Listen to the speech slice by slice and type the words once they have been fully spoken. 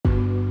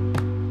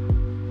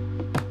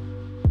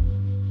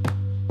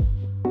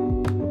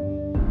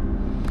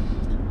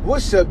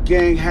What's up,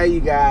 gang? How you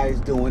guys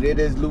doing? It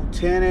is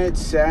Lieutenant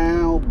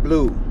Sal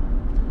Blue,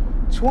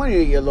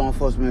 28-year law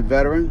enforcement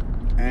veteran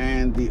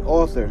and the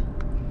author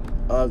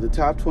of the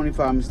top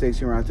 25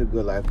 mistakes in Route to a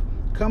Good Life,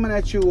 coming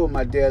at you with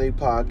my daily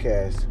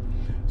podcast.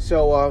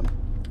 So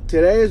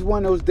today is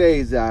one of those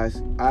days,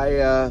 guys.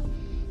 I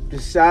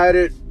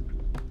decided,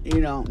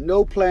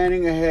 no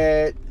planning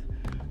ahead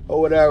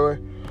or whatever.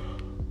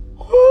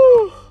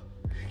 Whew.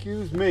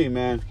 Excuse me,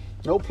 man.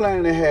 No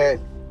planning ahead.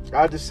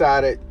 I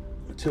decided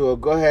to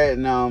go ahead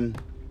and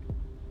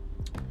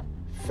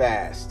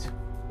fast,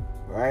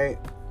 right?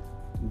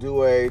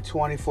 Do a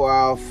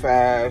 24-hour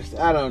fast.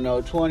 I don't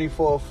know,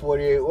 24,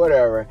 48,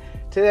 whatever.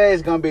 Today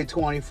is going to be a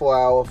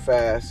 24-hour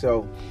fast.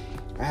 So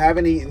I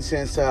haven't eaten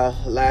since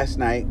last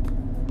night.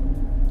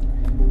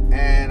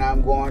 And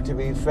I'm going to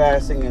be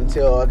fasting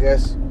until, I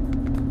guess,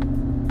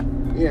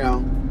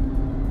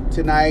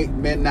 tonight,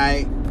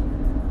 midnight.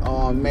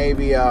 Or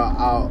maybe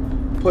I'll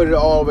put it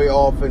all the way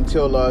off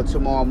until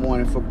tomorrow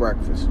morning for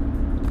breakfast.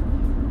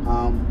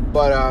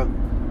 But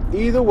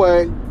either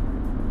way,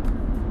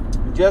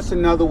 just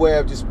another way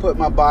of just putting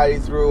my body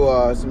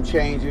through some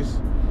changes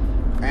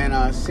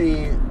and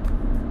seeing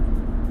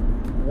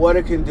what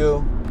it can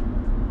do,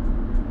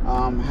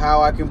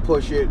 how I can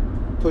push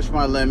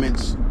my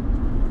limits,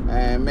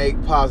 and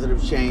make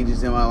positive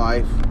changes in my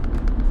life.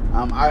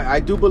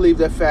 I do believe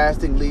that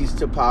fasting leads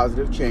to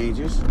positive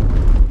changes,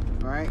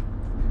 right?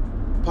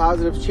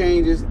 Positive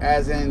changes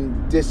as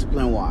in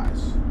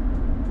discipline-wise.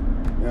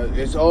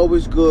 It's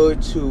always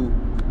good to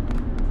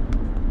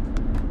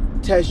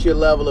test your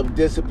level of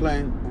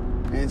discipline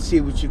and see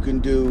what you can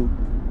do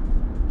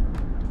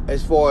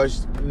as far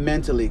as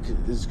mentally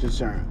is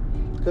concerned.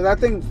 Because I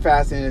think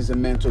fasting is a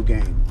mental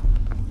game.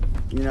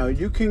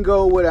 You can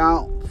go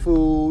without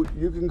food.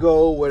 You can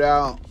go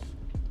without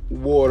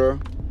water.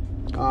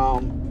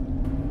 The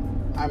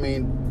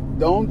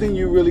only thing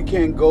you really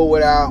can't go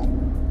without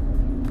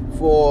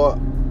for,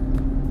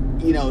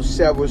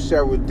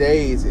 several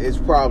days is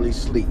probably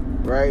sleep,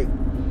 right?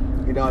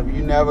 If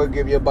you never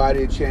give your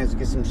body a chance to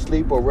get some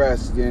sleep or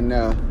rest, then,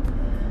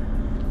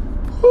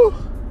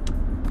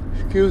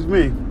 excuse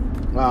me,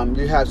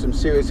 you have some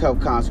serious health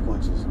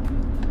consequences.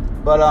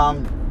 But,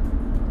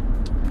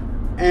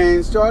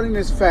 and starting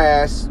this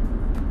fast,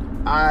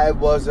 I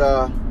was,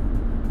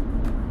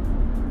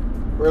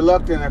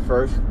 reluctant at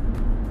first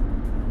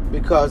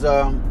because,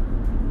 I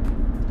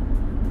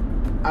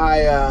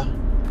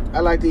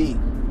like to eat.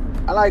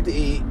 I like to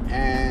eat,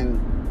 and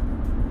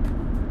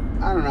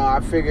I don't know, I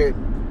figured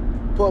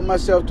putting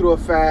myself through a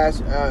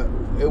fast,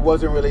 it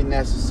wasn't really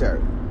necessary,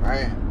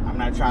 right? I'm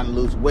not trying to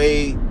lose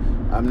weight.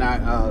 I'm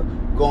not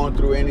going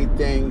through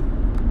anything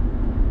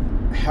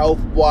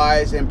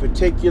health-wise in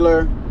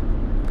particular.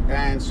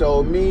 And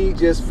so me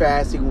just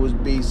fasting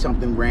would be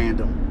something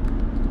random.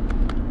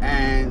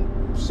 And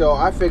so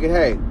I figured,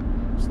 hey,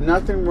 there's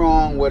nothing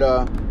wrong with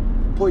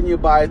putting your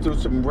body through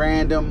some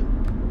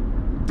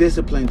random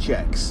discipline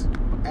checks.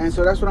 And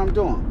so that's what I'm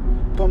doing.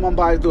 Put my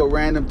body through a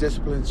random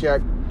discipline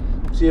check,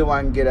 see if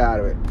I can get out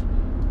of it.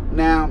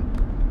 Now,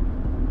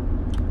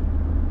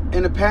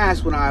 in the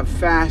past, when I've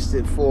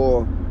fasted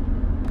for,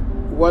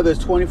 whether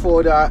it's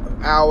 24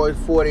 hours,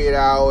 48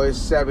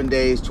 hours, 7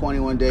 days,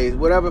 21 days,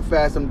 whatever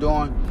fast I'm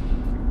doing,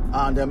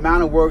 the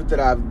amount of work that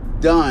I've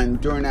done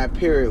during that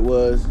period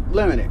was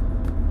limited.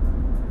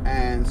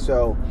 And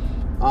so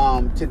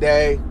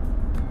today,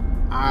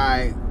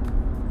 I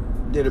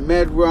did a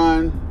med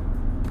run,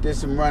 did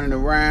some running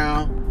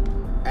around,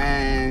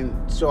 and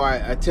so I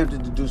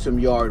attempted to do some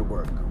yard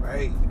work,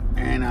 right?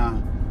 And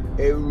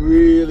it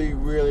really,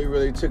 really,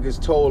 really took its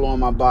toll on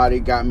my body,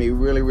 got me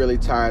really, really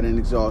tired and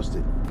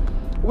exhausted,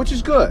 which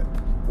is good.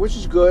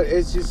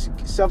 It's just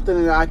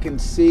something that I can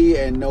see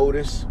and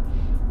notice,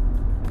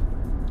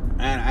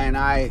 and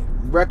I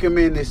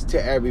recommend this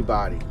to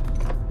everybody,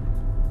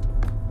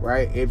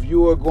 right? If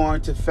you are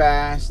going to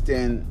fast,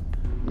 then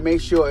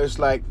make sure it's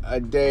like a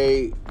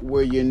day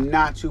where you're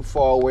not too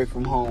far away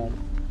from home,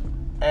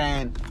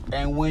 and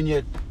when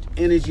your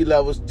energy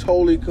levels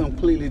totally,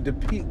 completely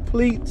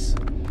depletes,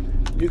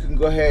 you can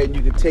go ahead and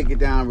you can take it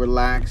down,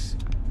 relax,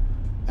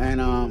 and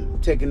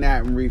take a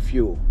nap and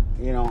refuel.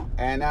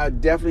 And I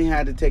definitely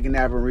had to take a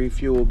nap and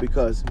refuel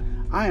because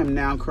I am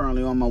now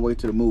currently on my way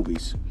to the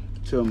movies,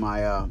 to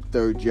my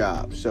third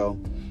job. So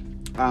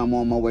I'm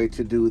on my way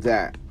to do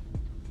that.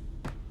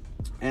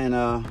 And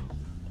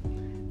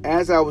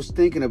as I was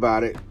thinking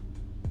about it,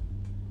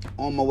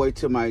 on my way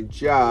to my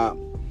job,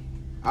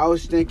 I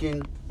was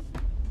thinking,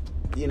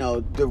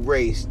 the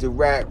race, the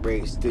rat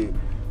race, the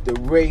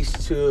race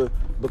to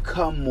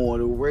become more,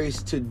 the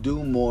race to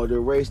do more, the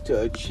race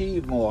to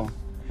achieve more.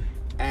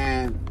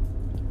 And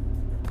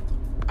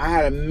I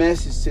had a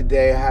message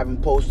today I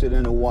haven't posted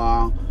in a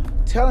while,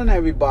 telling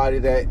everybody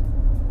that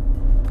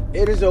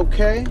it is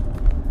okay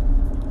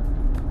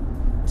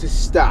to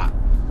stop,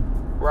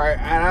 right?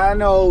 And I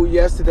know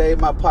yesterday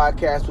my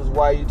podcast was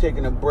why are you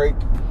taking a break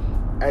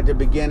at the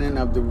beginning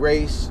of the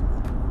race?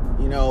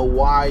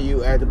 Why are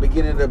you at the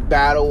beginning of the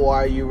battle?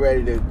 Why are you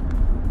ready to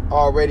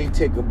already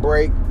take a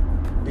break?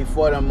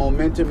 before the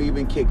momentum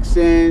even kicks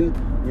in.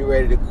 You're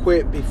ready to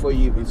quit before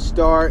you even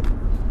start.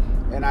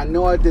 And I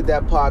know I did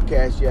that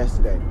podcast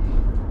yesterday.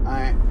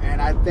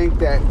 And I think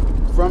that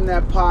from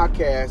that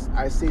podcast,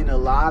 I've seen a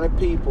lot of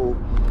people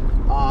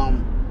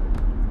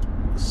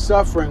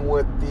suffering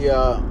with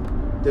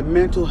the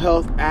mental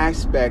health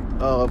aspect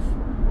of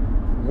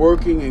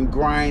working and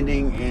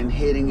grinding and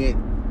hitting it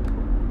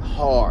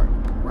hard,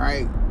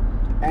 right?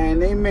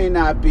 And they may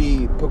not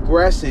be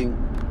progressing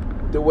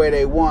the way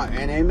they want,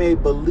 and they may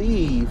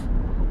believe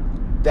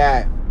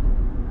that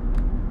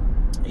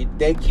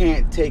they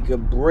can't take a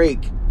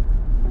break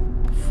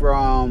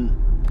from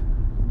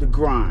the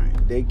grind.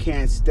 They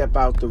can't step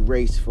out the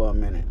race for a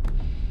minute.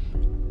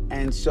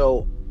 And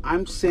so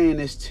I'm saying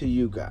this to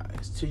you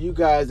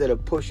guys that are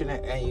pushing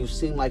it, and you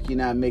seem like you're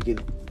not making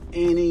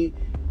any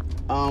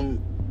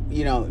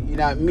you're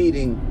not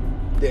meeting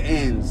the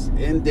ends,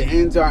 and the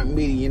ends aren't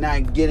meeting. You're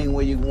not getting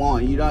where you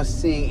want. You're not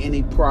seeing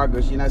any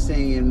progress. You're not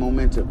seeing any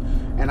momentum.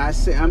 And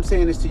I'm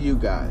saying this to you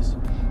guys,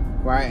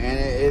 right? And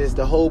it is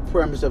the whole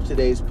premise of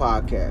today's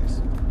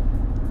podcast.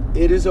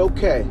 It is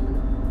okay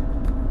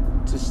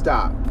to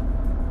stop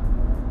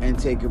and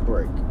take a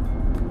break.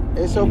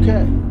 It's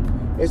okay.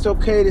 It's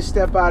okay to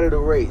step out of the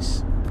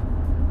race,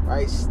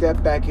 right?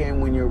 Step back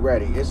in when you're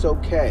ready. It's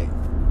okay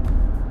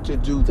to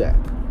do that.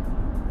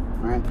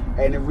 Right?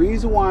 And the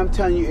reason why I'm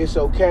telling you it's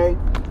okay,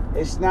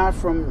 it's not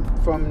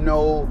from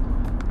no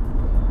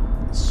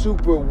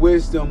super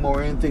wisdom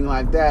or anything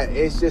like that.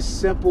 It's just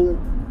simple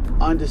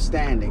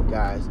understanding,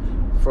 guys,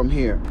 from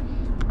here.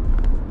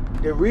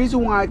 The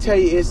reason why I tell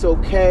you it's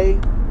okay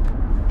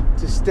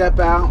to step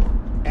out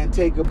and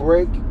take a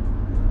break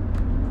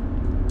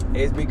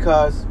is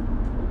because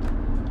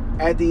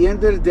at the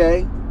end of the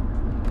day,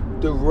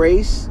 the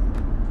race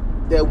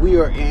that we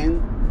are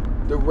in,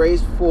 the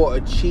race for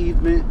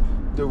achievement,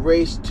 the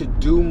race to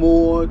do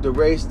more, the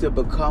race to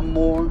become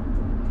more,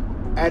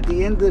 at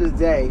the end of the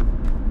day,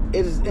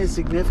 it is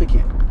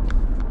insignificant.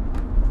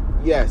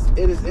 Yes,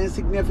 it is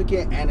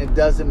insignificant, and it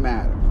doesn't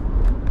matter,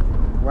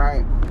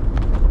 right?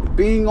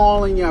 Being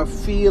all in your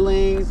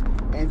feelings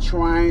and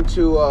trying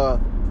to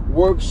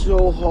work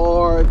so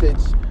hard that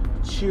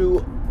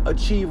you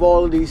achieve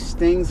all of these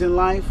things in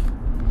life,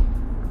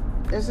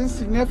 it's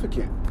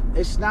insignificant.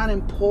 It's not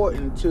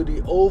important to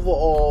the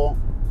overall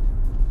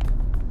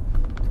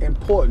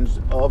importance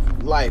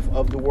of life,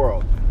 of the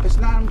world. It's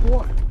not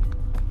important,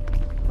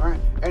 right?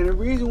 And the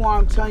reason why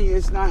I'm telling you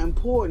it's not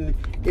important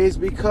is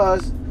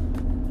because,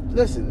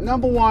 listen,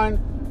 number one,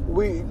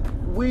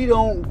 we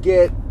don't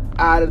get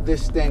out of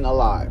this thing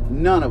alive.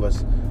 None of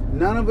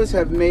us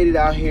have made it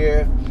out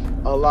here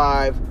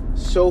alive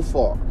so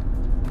far,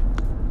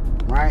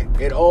 right?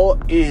 It all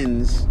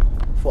ends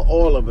for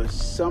all of us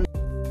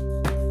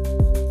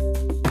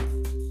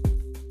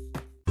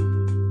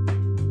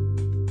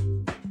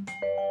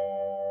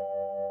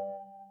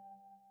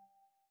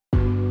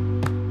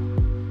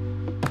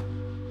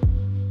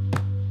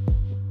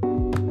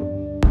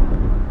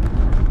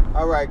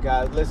All right,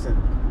 guys, listen.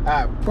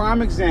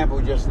 Prime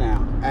example just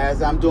now.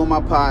 As I'm doing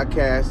my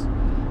podcast,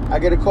 I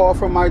get a call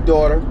from my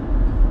daughter,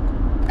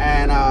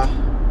 and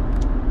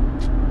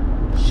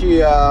she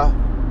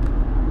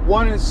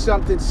wanted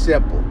something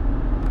simple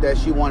that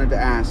she wanted to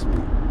ask me,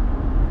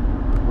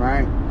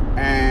 right?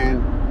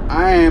 And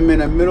I am in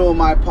the middle of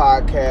my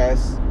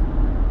podcast,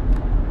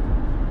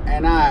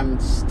 and I'm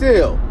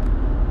still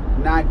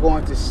not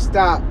going to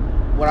stop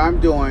what I'm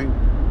doing,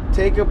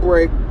 take a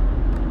break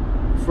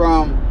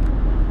from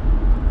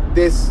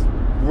this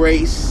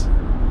race,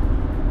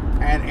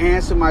 and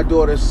answer my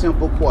daughter's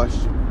simple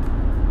question.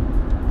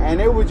 And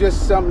it was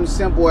just something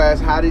simple as,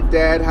 how do you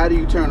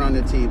turn on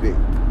the TV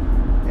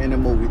in the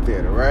movie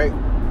theater, right?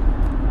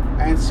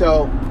 And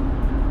so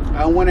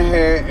I went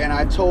ahead and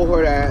I told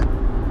her that,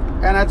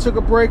 and I took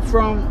a break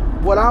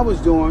from what I was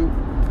doing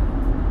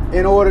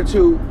in order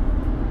to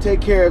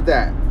take care of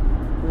that,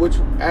 which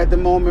at the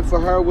moment for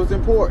her was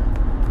important.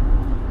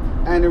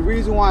 And the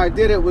reason why I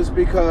did it was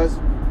because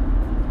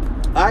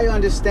I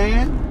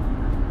understand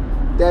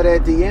that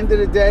at the end of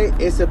the day,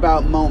 it's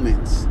about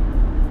moments.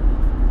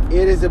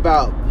 It is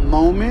about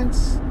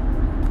moments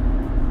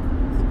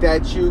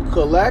that you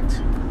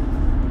collect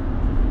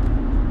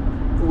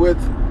with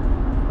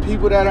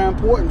people that are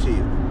important to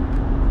you,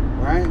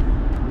 right?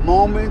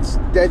 Moments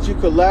that you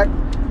collect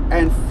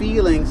and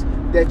feelings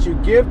that you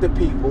give to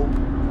people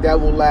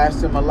that will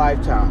last them a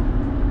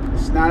lifetime.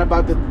 It's not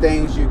about the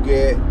things you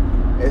get.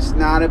 It's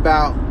not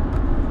about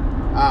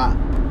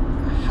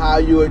how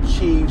you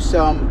achieve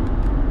some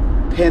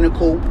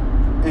pinnacle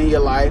in your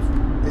life.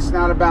 It's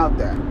not about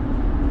that.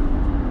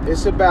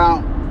 It's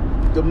about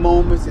the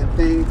moments and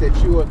things that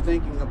you are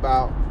thinking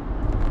about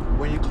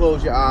when you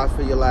close your eyes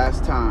for your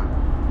last time.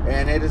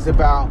 And it is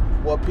about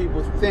what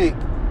people think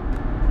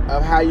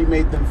of how you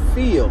made them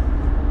feel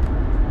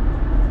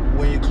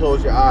when you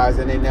close your eyes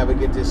and they never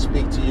get to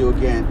speak to you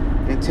again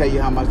and tell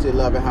you how much they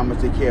love and how much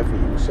they care for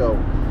you. So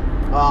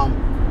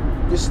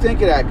just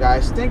think of that,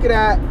 guys. Think of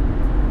that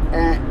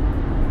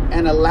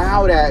and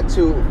allow that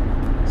to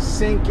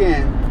sink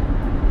in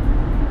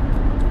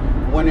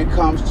when it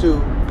comes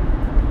to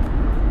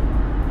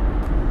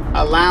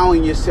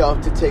allowing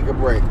yourself to take a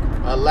break,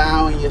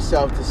 allowing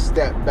yourself to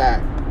step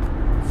back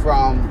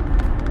from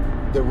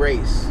the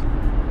race.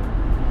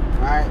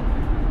 All right?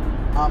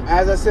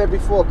 As I said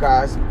before,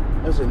 guys,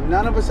 listen,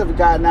 none of us have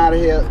gotten out of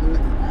here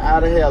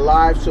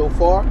alive so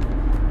far.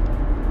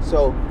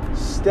 So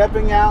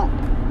stepping out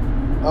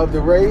of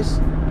the race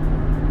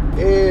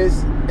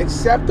is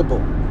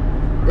acceptable.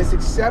 It's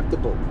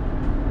acceptable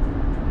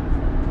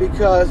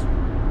because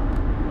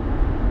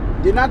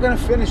you're not going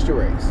to finish the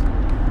race.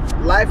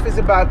 Life is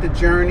about the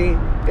journey.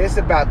 It's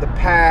about the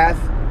path,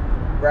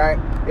 right?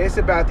 It's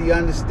about the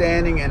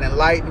understanding and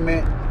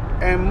enlightenment.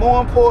 And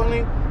more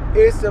importantly,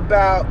 it's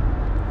about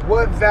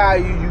what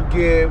value you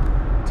give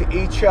to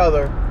each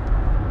other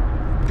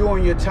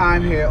during your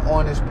time here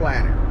on this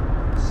planet.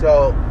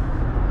 So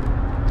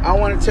I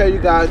want to tell you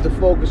guys to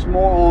focus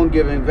more on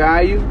giving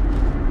value.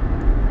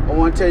 I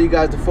want to tell you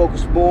guys to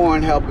focus more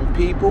on helping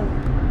people.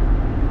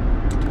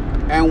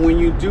 And when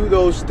you do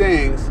those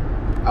things,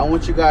 I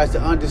want you guys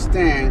to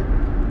understand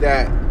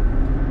that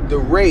the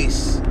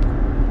race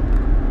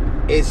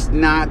is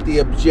not the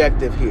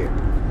objective here.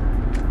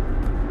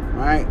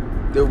 Right?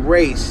 The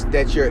race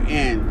that you're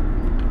in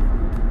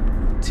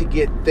to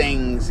get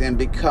things and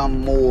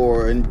become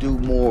more and do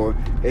more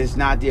is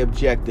not the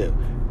objective.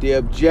 The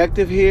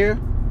objective here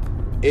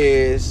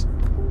is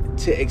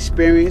to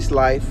experience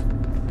life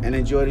and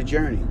enjoy the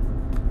journey.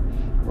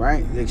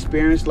 Right?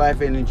 Experience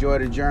life and enjoy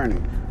the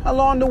journey.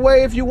 Along the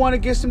way, if you want to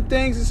get some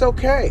things, it's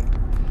okay.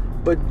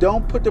 But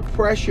don't put the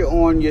pressure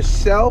on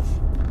yourself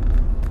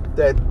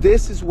that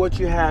this is what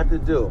you have to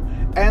do.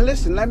 And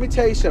listen, let me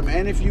tell you something.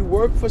 And if you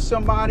work for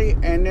somebody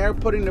and they're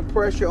putting the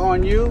pressure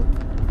on you,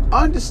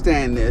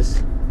 understand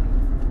this.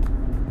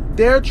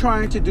 They're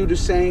trying to do the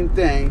same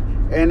thing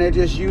and they're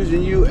just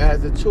using you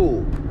as a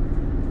tool.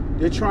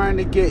 They're trying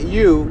to get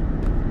you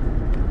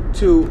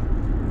to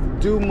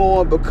do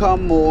more,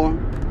 become more,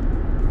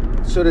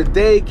 so that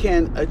they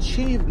can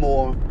achieve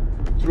more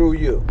through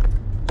you.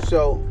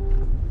 So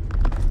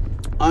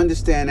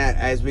understand that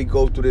as we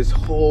go through this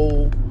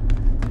whole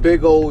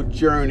big old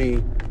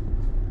journey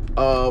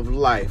of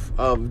life,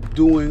 of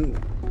doing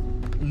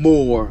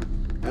more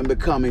and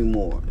becoming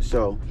more.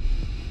 So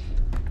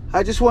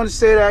I just want to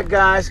say that,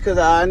 guys, because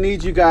I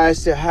need you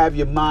guys to have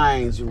your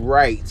minds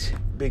right.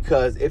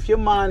 Because if your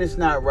mind is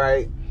not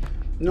right,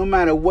 no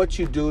matter what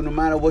you do, no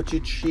matter what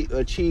you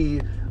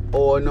achieve,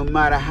 or no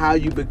matter how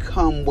you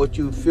become what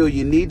you feel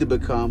you need to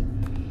become,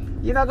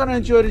 you're not going to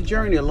enjoy the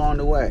journey along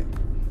the way.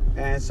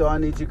 And so I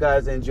need you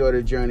guys to enjoy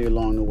the journey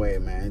along the way,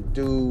 man.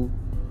 Do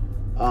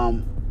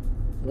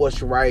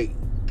what's right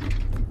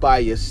by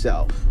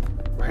yourself,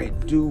 right?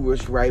 Do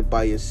what's right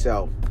by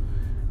yourself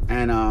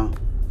and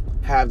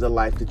have the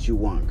life that you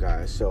want,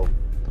 guys. So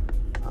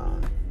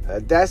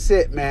that's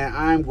it, man.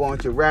 I'm going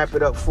to wrap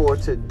it up for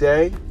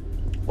today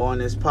on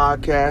this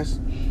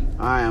podcast.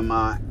 I am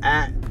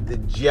at the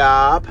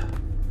job,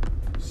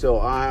 so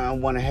I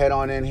want to head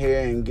on in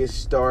here and get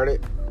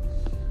started.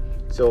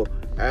 So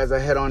as I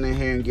head on in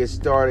here and get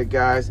started,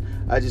 guys,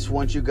 I just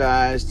want you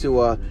guys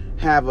to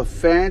have a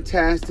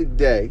fantastic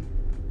day.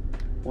 I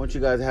want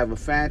you guys to have a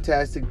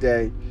fantastic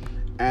day,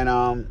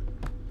 and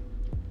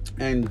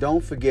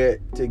don't forget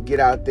to get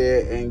out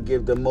there and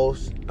give the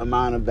most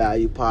amount of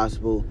value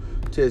possible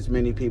to as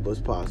many people as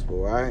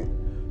possible, right?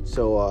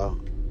 So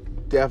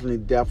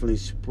definitely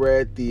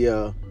spread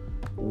the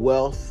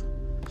wealth,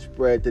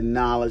 spread the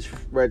knowledge,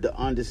 spread the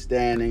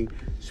understanding,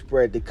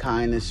 spread the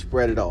kindness,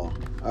 spread it all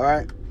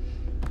right?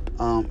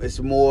 It's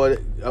more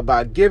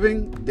about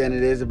giving than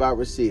it is about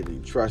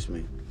receiving. Trust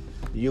me.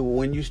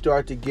 When you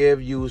start to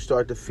give, you will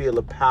start to feel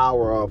the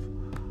power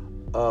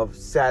of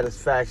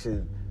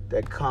satisfaction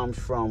that comes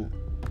from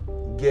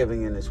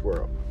giving in this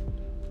world.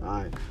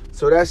 All right.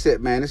 So that's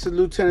it, man. This is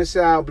Lieutenant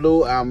Sal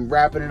Blue. I'm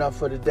wrapping it up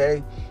for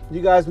today.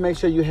 You guys make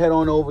sure you head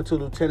on over to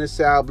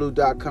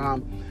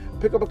lieutenantsalblue.com.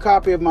 Pick up a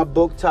copy of my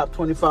book, Top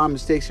 25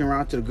 Mistakes en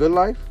Route to the Good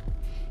Life.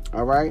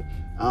 All right.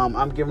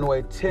 I'm giving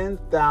away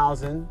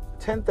 10,000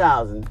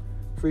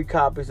 free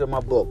copies of my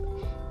book.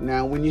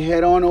 Now, when you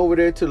head on over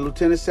there to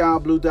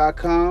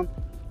lieutenantsalblue.com,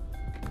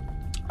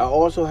 I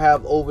also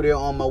have over there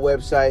on my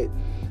website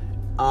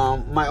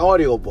my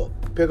audiobook.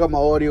 Pick up my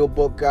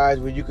audiobook, guys,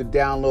 where you can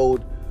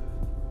download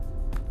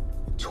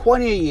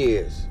 20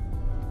 years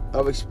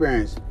of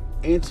experience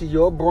into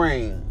your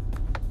brain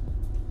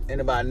in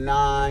about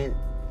 9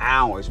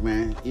 hours,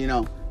 man. You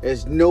know,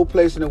 there's no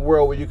place in the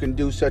world where you can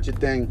do such a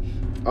thing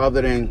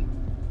other than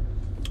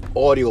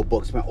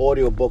audiobooks, man.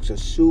 Audiobooks are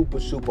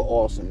super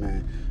awesome,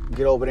 man.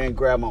 Get over there and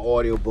grab my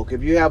audiobook.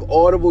 If you have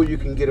Audible, you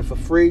can get it for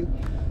free.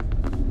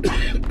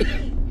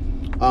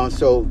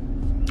 So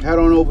head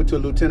on over to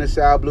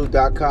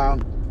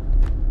lieutenantsalblue.com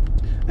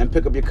and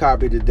pick up your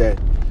copy today.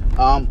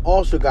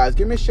 Also, guys,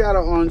 give me a shout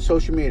out on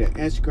social media: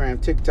 Instagram,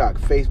 TikTok,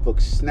 Facebook,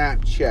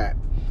 Snapchat,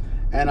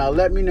 and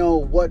let me know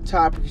what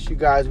topics you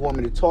guys want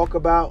me to talk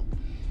about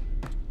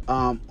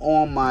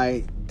on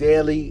my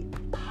daily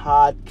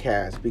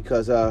podcast,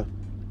 because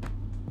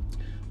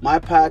my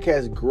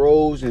podcast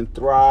grows and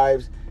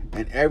thrives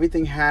And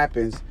everything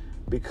happens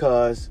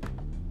because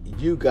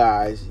you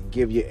guys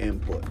give your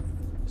input.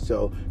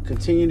 So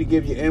continue to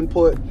give your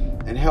input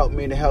and help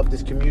me to help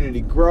this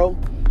community grow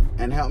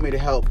and help me to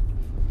help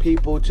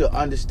people to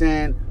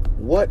understand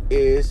what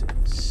is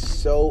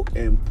so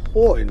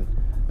important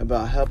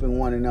about helping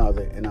one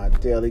another in our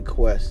daily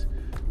quest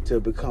to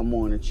become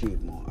more and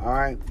achieve more. All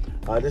right.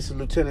 This is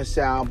Lieutenant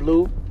Sal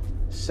Blue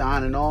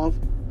signing off.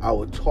 I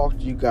will talk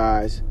to you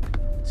guys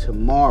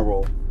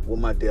tomorrow with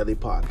my daily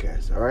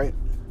podcast. All right.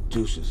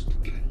 Deuces.